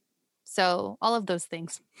now. So all of those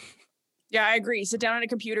things. Yeah, I agree. Sit down on a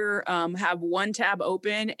computer, have one tab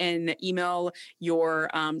open and email your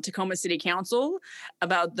Tacoma City Council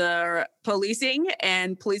about the policing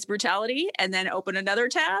and police brutality, and then open another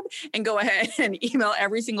tab and go ahead and email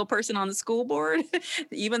every single person on the school board,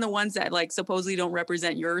 even the ones that like supposedly don't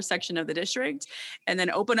represent your section of the district, and then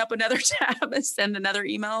open up another tab and send another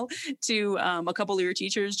email to a couple of your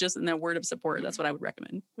teachers just in a word of support. That's what I would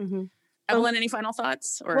recommend. Mm-hmm. Evelyn, any final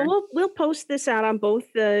thoughts? Or Well, we'll post this out on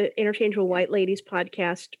both the Interchangeable White Ladies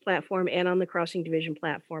podcast platform and on the Crossing Division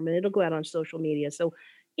platform, and it'll go out on social media. So,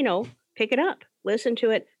 pick it up, listen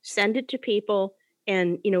to it, send it to people,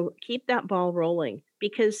 and, keep that ball rolling,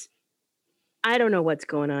 because I don't know what's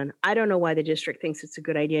going on. I don't know why the district thinks it's a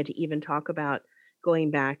good idea to even talk about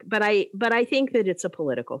going back. But I think that it's a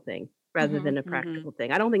political thing rather than a practical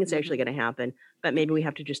thing. I don't think it's actually going to happen, but maybe we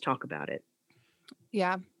have to just talk about it.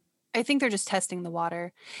 Yeah. I think they're just testing the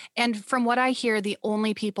water. And from what I hear, the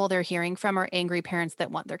only people they're hearing from are angry parents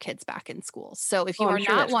that want their kids back in school. So if you are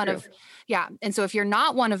not one of, and so if you're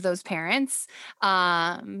not one of those parents,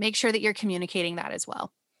 make sure that you're communicating that as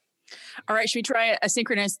well. All right. Should we try a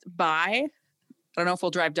synchronous bye? I don't know if we'll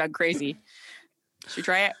drive Doug crazy. Should we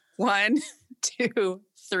try it? 1, 2,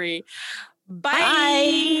 3.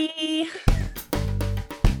 Bye.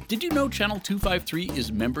 Did you know Channel 253 is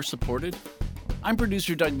member supported? I'm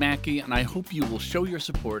producer Doug Mackey, and I hope you will show your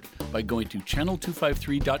support by going to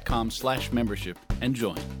channel253.com/membership and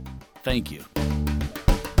join. Thank you.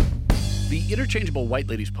 The Interchangeable White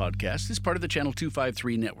Ladies podcast is part of the Channel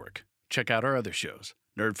 253 network. Check out our other shows: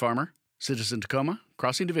 Nerd Farmer, Citizen Tacoma,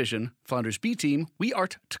 Crossing Division, Flounders B Team, We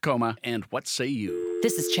Art Tacoma, and What Say You?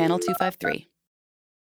 This is Channel 253.